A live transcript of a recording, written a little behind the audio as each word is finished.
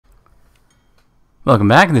Welcome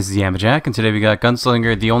back, this is Yama, and today we got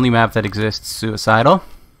Gunslinger, the only map that exists, Suicidal.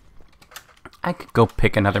 I could go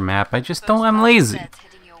pick another map, I'm lazy.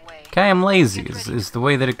 Okay, I'm lazy, is the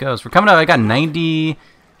way that it goes. We're coming up, I got 90...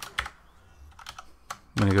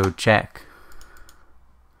 I'm gonna go check.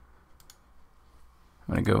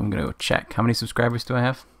 I'm gonna go check. How many subscribers do I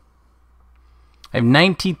have? I have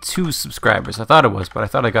 92 subscribers. I thought it was, but I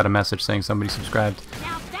thought I got a message saying somebody subscribed.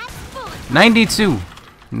 92!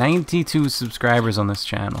 92 subscribers on this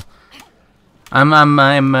channel.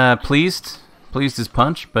 I'm pleased as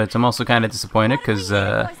punch, but I'm also kind of disappointed because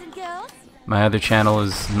my other channel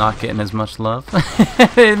is not getting as much love.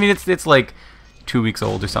 I mean, it's like 2 weeks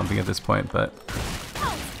old or something at this point, but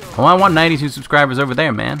I want 92 subscribers over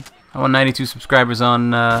there, man. I want 92 subscribers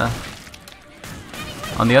on the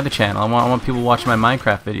other channel. I want people watching my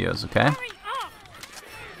Minecraft videos, okay?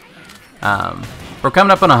 We're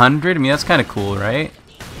coming up on 100. I mean, that's kind of cool, right?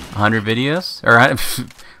 100 videos, or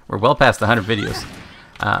we're well past 100 videos.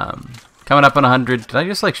 Coming up on 100. Did I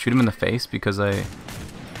just like shoot him in the face because I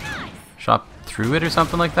shot through it or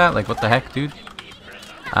something like that? Like, what the heck, dude?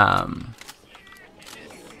 Yeah,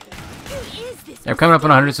 we're coming up on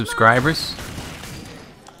 100 subscribers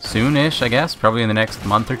soon-ish, I guess. Probably in the next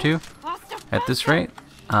month or two. At this rate,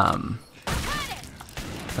 that's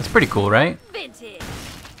pretty cool, right?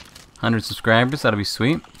 100 subscribers. That'll be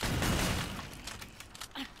sweet.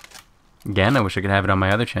 Again, I wish I could have it on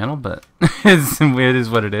my other channel, but it is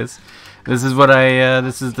what it is. This is what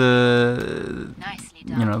this is the,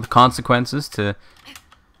 the consequences to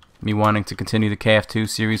me wanting to continue the KF2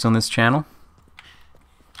 series on this channel.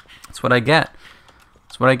 That's what I get.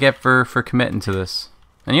 That's what I get for committing to this.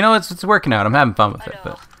 And you know, it's working out. I'm having fun with it,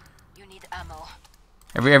 but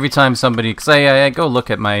every time somebody, because I go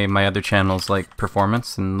look at my other channel's like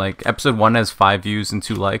performance, and like episode 1 has 5 views and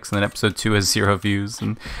 2 likes, and then episode 2 has 0 views,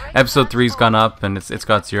 and episode 3's gone up and it's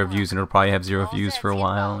got 0 views, and it'll probably have 0 views for a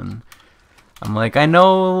while. And I'm like, I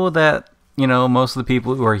know that, you know, most of the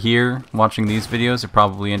people who are here watching these videos are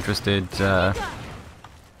probably interested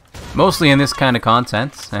mostly in this kind of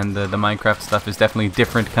content, and the Minecraft stuff is definitely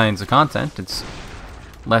different kinds of content. It's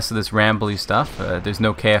less of this rambly stuff. There's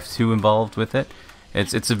no KF2 involved with it.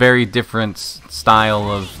 It's a very different style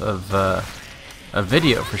of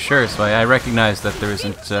video for sure. So I recognize that there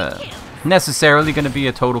isn't necessarily going to be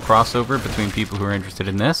a total crossover between people who are interested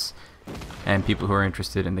in this and people who are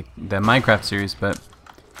interested in the Minecraft series. But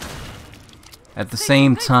at the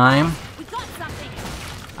same time,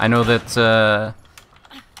 I know that a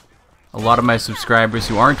lot of my subscribers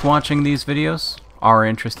who aren't watching these videos are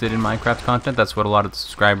interested in Minecraft content. That's what a lot of the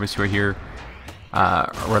subscribers who are here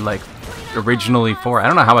were like originally for. I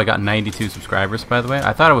don't know how I got 92 subscribers, by the way.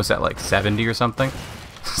 I thought it was at like 70 or something.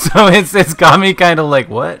 So it's got me kind of like,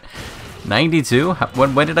 what? 92?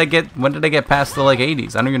 When did I get past the like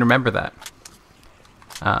 80s? I don't even remember that.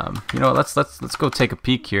 You know, let's go take a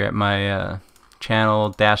peek here at my channel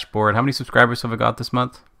dashboard. How many subscribers have I got this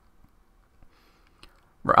month?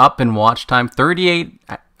 We're up in watch time. 38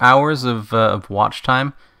 hours of watch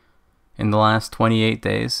time in the last 28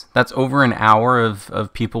 days. That's over an hour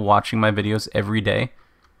of people watching my videos every day.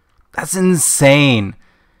 That's insane.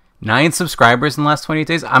 9 subscribers in the last 28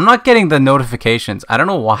 days. I'm not getting the notifications. I don't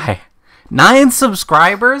know why. 9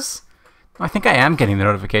 subscribers? I think I am getting the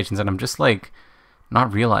notifications and I'm just like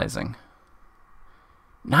not realizing.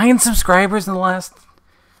 9 subscribers in the last...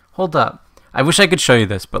 Hold up. I wish I could show you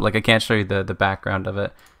this, but like I can't show you the background of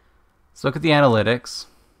it. Let's look at the analytics.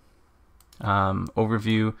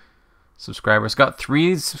 Overview. Subscribers. Got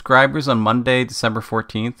 3 subscribers on Monday, December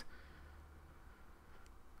 14th.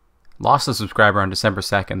 Lost a subscriber on December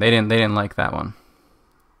 2nd. They didn't like that one.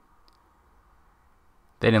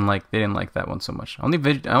 They didn't like that one so much. I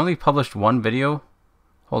only published 1 video.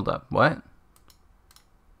 Hold up. What?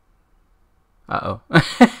 Uh-oh.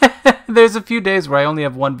 There's a few days where I only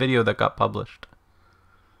have 1 video that got published.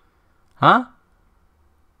 Huh?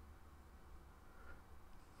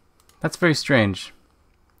 That's very strange.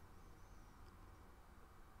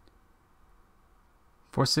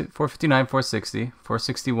 459, 460,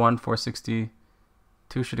 461,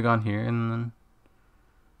 462 should have gone here, and then...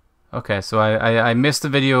 Okay, so I missed the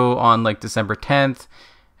video on like December 10th,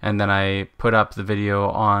 and then I put up the video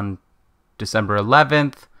on December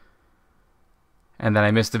 11th, and then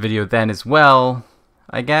I missed the video then as well,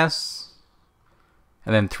 I guess.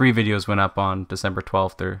 And then 3 videos went up on December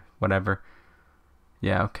 12th or whatever.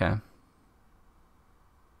 Yeah, okay.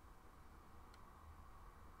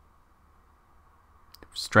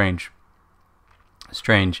 Strange.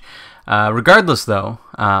 Regardless, though,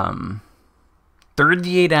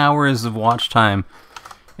 38 hours of watch time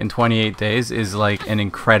in 28 days is like an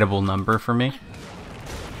incredible number for me.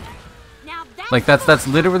 Like that's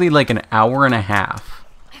literally like an hour and a half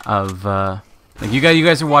of like you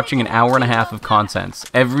guys are watching an hour and a half of content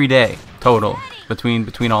every day total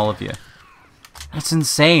between all of you. That's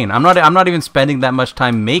insane. I'm not even spending that much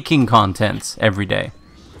time making content every day.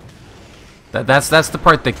 That's the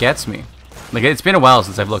part that gets me. Like, it's been a while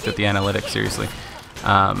since I've looked at the analytics seriously.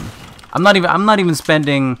 I'm not even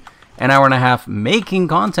spending an hour and a half making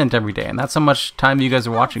content every day, and that's how much time you guys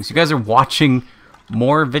are watching. So you guys are watching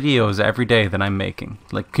more videos every day than I'm making,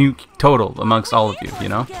 like total amongst all of you, you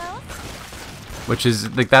know? Which is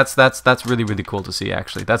like that's really cool to see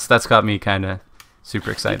actually. That's got me kind of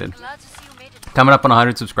super excited. Coming up on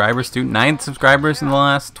 100 subscribers too. 9 subscribers in the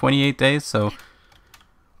last 28 days, so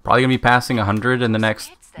probably gonna be passing 100 in the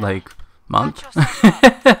next like month.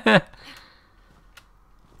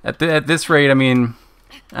 At this rate, I mean,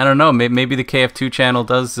 I don't know. Maybe the KF2 channel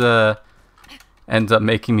does end up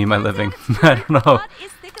making me my living. I don't know,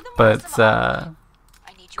 but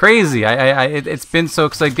crazy. It's been so,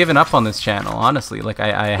 because I've given up on this channel. Honestly, like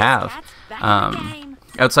I have.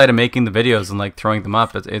 Outside of making the videos and like throwing them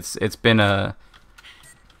up, it's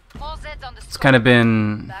kind of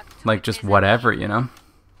been like just whatever, you know.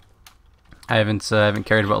 I haven't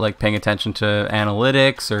cared about like paying attention to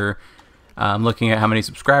analytics or looking at how many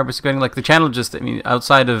subscribers are getting. Like the channel just, I mean,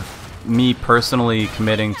 outside of me personally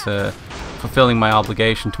committing to fulfilling my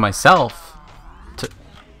obligation to myself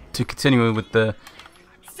to continue with the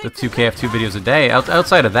 2KF2 videos a day.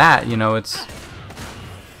 Outside of that, you know, it's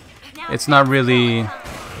not really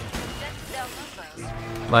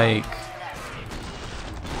like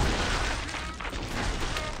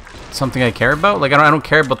something I care about. Like I don't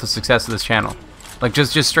care about the success of this channel. Like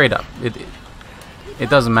just straight up, it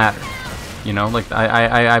doesn't matter. You know, like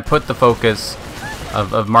I put the focus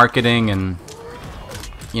of marketing and,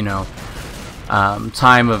 you know,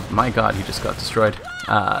 time of, my God, he just got destroyed.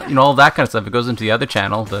 You know, all that kind of stuff. It goes into the other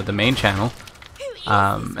channel, the main channel.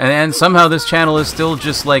 And somehow this channel is still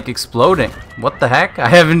just like exploding. What the heck? I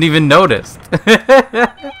haven't even noticed.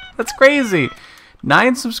 That's crazy.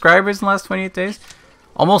 9 subscribers in the last 28 days.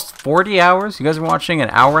 Almost 40 hours. You guys are watching an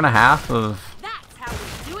hour and a half of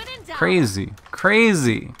crazy.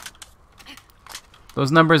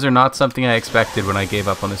 Those numbers are not something I expected when I gave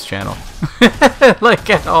up on this channel. Like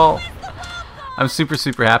at all. I'm super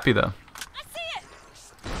happy though.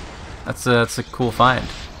 That's a cool find.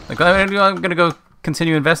 Like I'm gonna go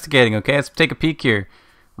continue investigating. Okay, let's take a peek here.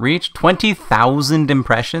 Reach 20,000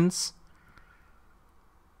 impressions.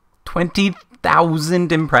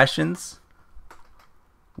 20,000 impressions.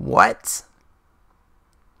 What?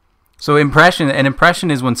 So an impression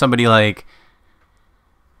is when somebody like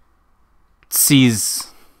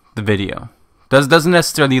sees the video. Doesn't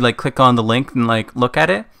necessarily like click on the link and like look at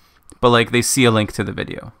it, but like they see a link to the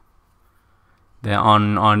video.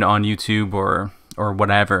 On YouTube or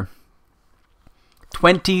whatever.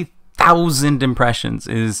 20,000 impressions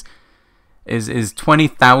is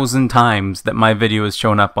 20,000 times that my video has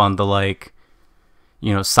shown up on the, like,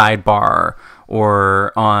 you know, sidebar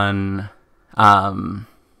or on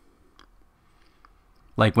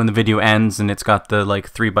like when the video ends and it's got the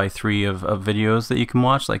like 3x3 of videos that you can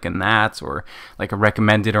watch, like in that, or like a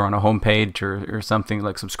recommended or on a homepage or something,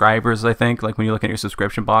 like subscribers, I think, like when you look at your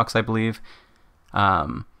subscription box, I believe.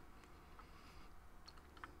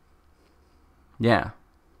 Yeah.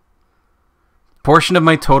 Portion of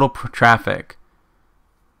my total traffic.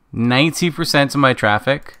 90% of my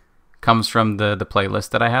traffic comes from the playlist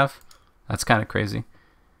that I have. That's kind of crazy.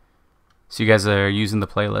 So you guys are using the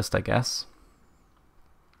playlist, I guess.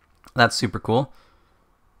 That's super cool.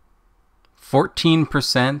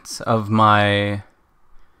 14% of my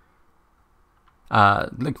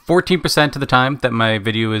like 14% of the time that my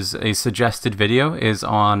video is a suggested video is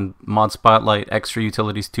on Mod Spotlight Extra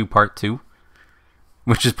Utilities 2 Part 2,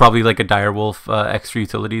 which is probably like a Direwolf Extra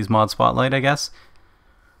Utilities Mod Spotlight, I guess.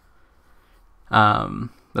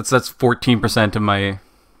 That's 14% of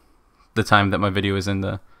the time that my video is in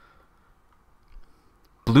the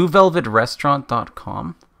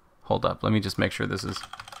BlueVelvetRestaurant.com. Hold up, let me just make sure this is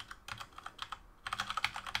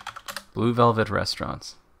Blue Velvet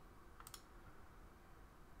Restaurants.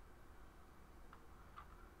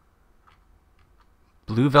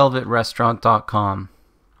 BlueVelvetRestaurant.com.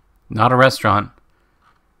 Not a restaurant.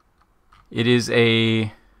 It is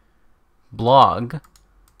a blog.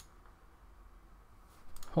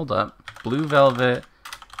 Hold up. Blue Velvet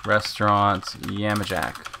Restaurant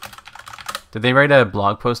Yamajack. Did they write a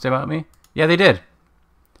blog post about me? Yeah, they did.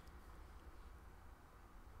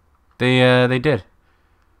 They did.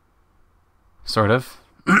 Sort of.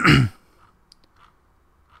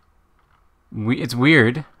 it's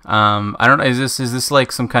weird. I don't know. Is this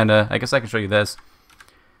like some kind of? I guess I can show you this.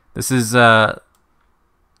 This is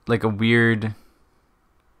like a weird.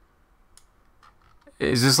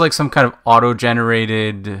 Is this like some kind of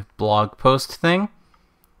auto-generated blog post thing?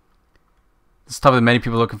 This is the topic that many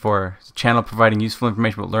people are looking for. It's a channel providing useful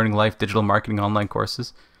information about learning life, digital marketing, online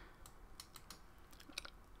courses.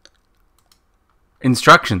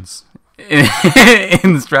 Instructions.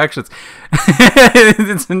 Instructions.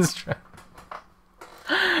 It's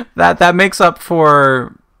that makes up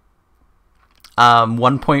for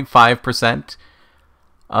 1.5%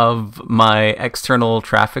 of my external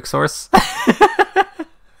traffic source.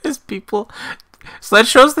 Is people. So that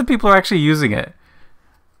shows that people are actually using it.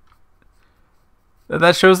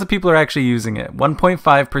 That shows that people are actually using it.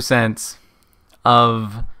 1.5%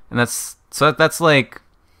 of, and that's like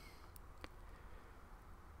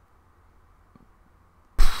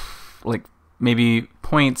maybe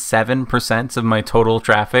 0.7% of my total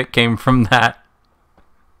traffic came from that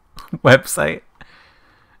website.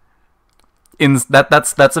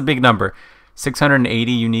 That's a big number.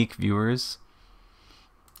 680 unique viewers.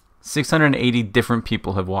 680 different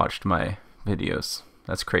people have watched my videos.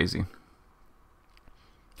 That's crazy.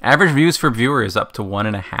 Average views for viewer is up to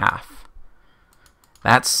 1.5.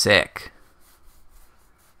 That's sick.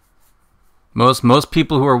 Most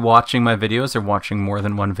people who are watching my videos are watching more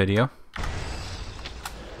than one video.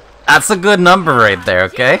 That's a good number right there,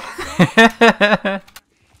 okay?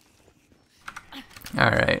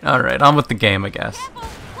 Alright, on with the game, I guess.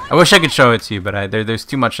 I wish I could show it to you, but there's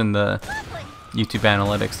too much in the YouTube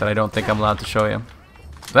analytics that I don't think I'm allowed to show you.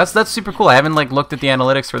 That's super cool. I haven't like looked at the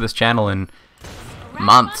analytics for this channel in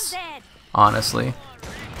months, honestly.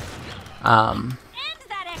 So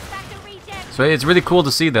it's really cool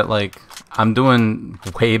to see that like I'm doing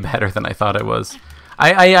way better than I thought I was.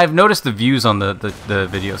 I've noticed the views on the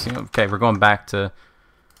videos. You know, okay, we're going back to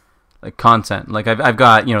like content. Like I've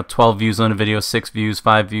got, you know, 12 views on a video, 6 views,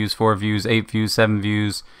 5 views, 4 views, 8 views, 7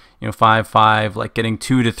 views, you know, 5, like getting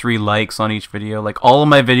 2 to 3 likes on each video. Like all of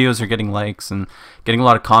my videos are getting likes and getting a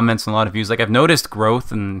lot of comments and a lot of views. Like I've noticed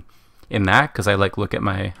growth in that because I like look at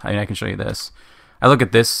my, I mean, I can show you this. I look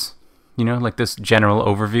at this, you know, like this general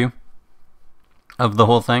overview of the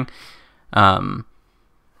whole thing.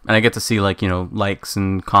 And I get to see like, you know, likes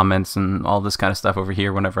and comments and all this kind of stuff over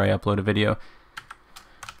here whenever I upload a video.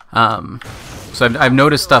 So I've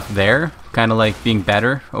noticed stuff there, kind of like being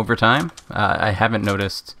better over time. I haven't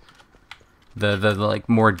noticed the like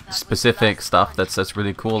more specific stuff that's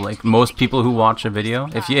really cool. Like most people who watch a video,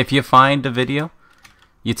 if you find a video,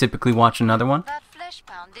 you typically watch another one.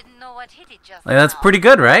 Like, that's pretty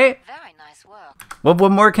good, right? Very nice work.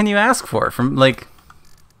 What more can you ask for from like?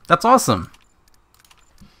 That's awesome.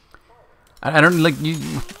 I don't like you.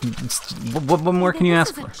 What more can you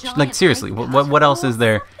ask for? Like seriously, what else is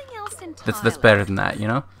there that's better than that? You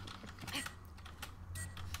know,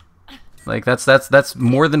 like that's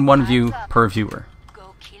more than one view per viewer.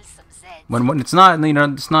 When it's not, you know,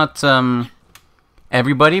 it's not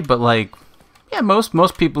everybody, but like yeah,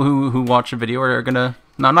 most people who watch a video are gonna,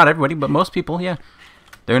 not everybody, but most people, yeah,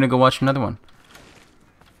 they're gonna go watch another one.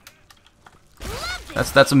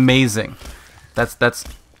 That's amazing. That's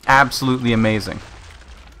absolutely amazing.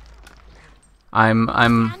 I'm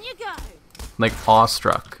like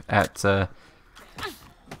awestruck at the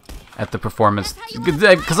performance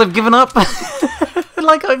because I've given up.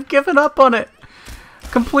 Like I've given up on it,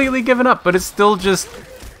 completely given up. But it's still just,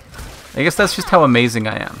 I guess that's just how amazing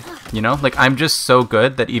I am. You know, like I'm just so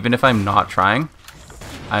good that even if I'm not trying,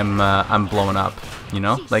 I'm blowing up. You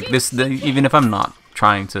know, like even if I'm not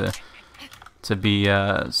trying to be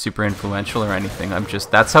super influential or anything, I'm just,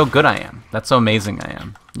 that's how good I am. That's how amazing I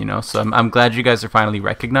am. You know, so I'm glad you guys are finally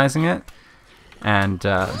recognizing it, and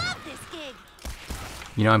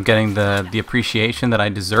you know, I'm getting the appreciation that I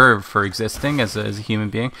deserve for existing as a human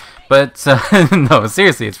being. But no,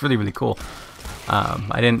 seriously, it's really cool.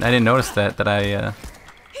 I didn't notice that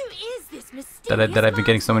I've been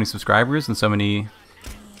getting so many subscribers and so many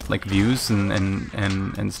like views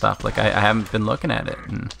and stuff. Like I haven't been looking at it,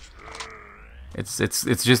 and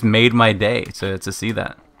it's just made my day to see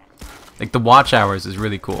that. Like the watch hours is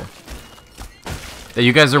really cool. That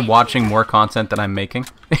you guys are watching more content than I'm making.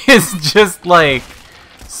 It's just like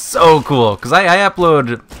so cool, because I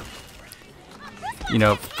upload, you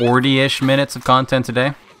know, 40-ish minutes of content a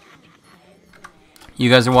day. You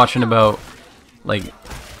guys are watching about like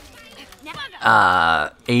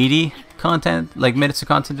 80 minutes of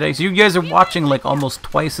content a day. So you guys are watching like almost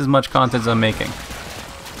twice as much content as I'm making.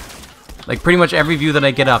 Like pretty much every view that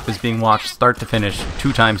I get up is being watched start to finish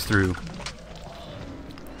 2 times through.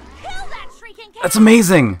 That's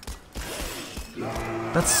amazing.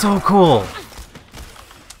 That's so cool.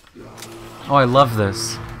 Oh, I love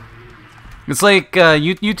this. It's like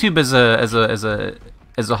YouTube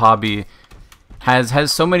as a hobby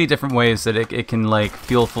has so many different ways that it can like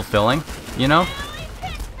feel fulfilling, you know?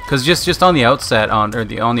 Because just on the outset, on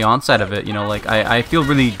the onset of it, you know, like I feel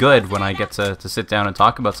really good when I get to sit down and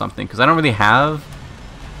talk about something, because I don't really have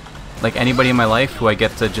like anybody in my life who I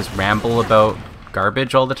get to just ramble about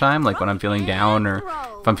garbage all the time, like when I'm feeling down or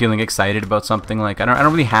if I'm feeling excited about something. Like I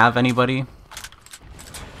don't really have anybody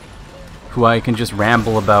who I can just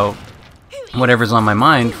ramble about whatever's on my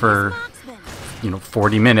mind for, you know,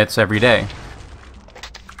 40 minutes every day.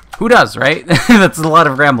 Who does, right? That's a lot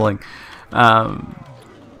of rambling.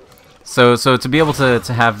 So to be able to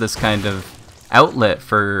have this kind of outlet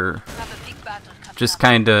for just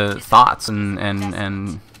kind of thoughts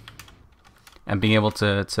and being able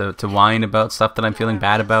to whine about stuff that I'm feeling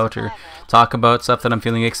bad about, or talk about stuff that I'm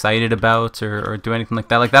feeling excited about, or do anything like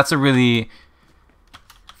that. Like, that's a really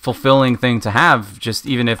fulfilling thing to have, just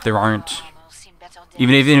even if there aren't,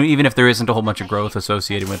 even if there isn't a whole bunch of growth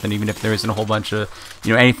associated with it, even if there isn't a whole bunch of,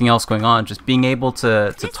 you know, anything else going on, just being able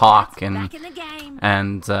to talk and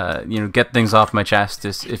you know, get things off my chest,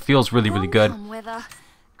 it feels really, really good.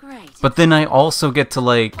 But then I also get to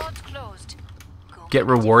like get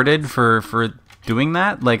rewarded for doing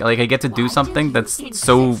that. Like I get to do something that's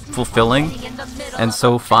so fulfilling and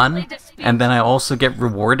so fun, and then I also get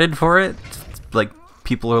rewarded for it. Like,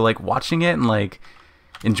 people are like watching it and like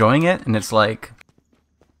enjoying it, and it's like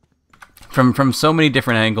from so many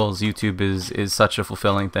different angles, YouTube is such a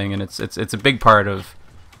fulfilling thing, and it's a big part of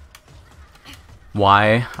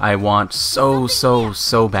why I want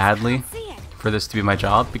so badly for this to be my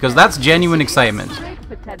job, because that's genuine excitement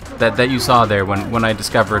that you saw there when I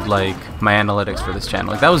discovered like my analytics for this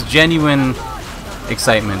channel. Like, that was genuine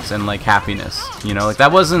excitement and like happiness, you know? Like,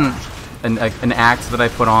 that wasn't an act that I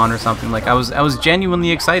put on or something. Like, I was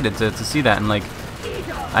genuinely excited to see that, and like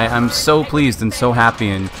I'm so pleased and so happy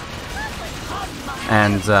and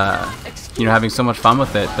you know, having so much fun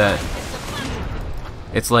with it that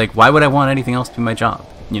it's like, why would I want anything else to be my job,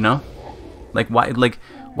 you know? Like,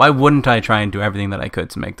 why wouldn't I try and do everything that I could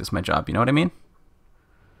to make this my job, you know what I mean?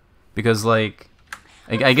 Because like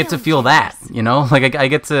I get to feel that, you know? Like, I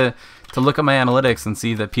get to look at my analytics and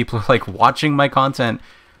see that people are like watching my content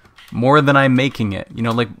more than I'm making it, you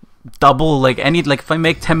know? Like, double, like if I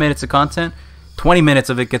make 10 minutes of content, 20 minutes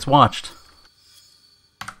of it gets watched.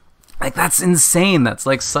 Like, that's insane. That's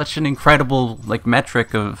like such an incredible like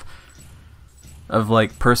metric of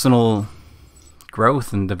like personal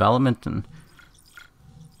growth and development. And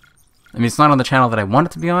I mean, it's not on the channel that I want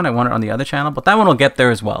it to be on. I want it on the other channel, but that one will get there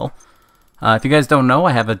as well. If you guys don't know,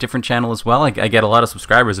 I have a different channel as well. I get a lot of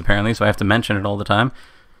subscribers apparently, so I have to mention it all the time.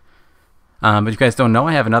 But if you guys don't know,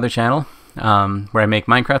 I have another channel where I make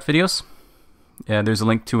Minecraft videos. There's a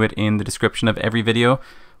link to it in the description of every video.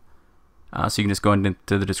 So you can just go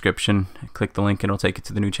into the description, click the link, and it'll take you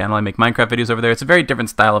to the new channel. I make Minecraft videos over there. It's a very different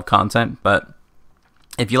style of content, but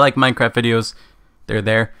if you like Minecraft videos, they're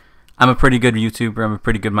there. I'm a pretty good YouTuber. I'm a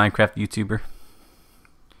pretty good Minecraft YouTuber.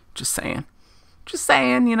 Just saying. Just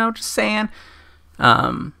saying, you know, just saying.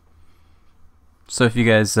 So if you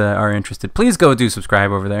guys are interested, please go do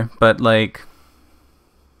subscribe over there. But like,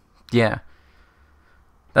 yeah,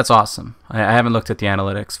 that's awesome. I haven't looked at the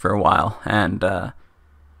analytics for a while, and to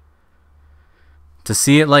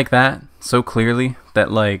see it like that so clearly,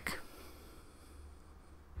 that like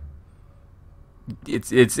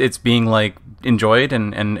it's being like enjoyed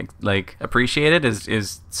and like appreciated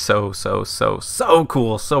is so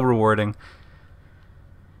cool, so rewarding.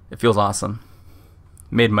 It feels awesome.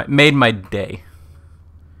 Made my day.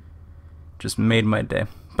 Just made my day.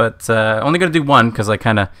 But only gonna do one because I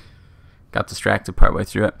kind of got distracted partway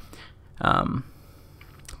through it.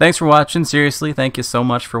 Thanks for watching. Seriously, thank you so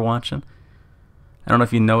much for watching. I don't know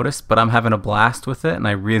if you noticed, but I'm having a blast with it, and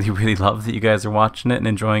I really love that you guys are watching it and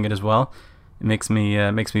enjoying it as well. It makes me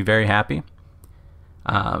very happy.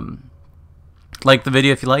 Like the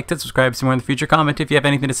video if you liked it. Subscribe to see more in the future. Comment if you have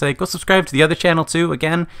anything to say. Go subscribe to the other channel too.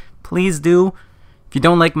 Again, please do. If you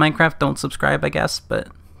don't like Minecraft, don't subscribe, I guess, but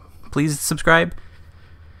please subscribe.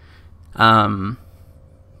 Yeah,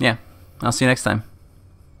 I'll see you next time.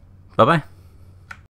 Bye-bye.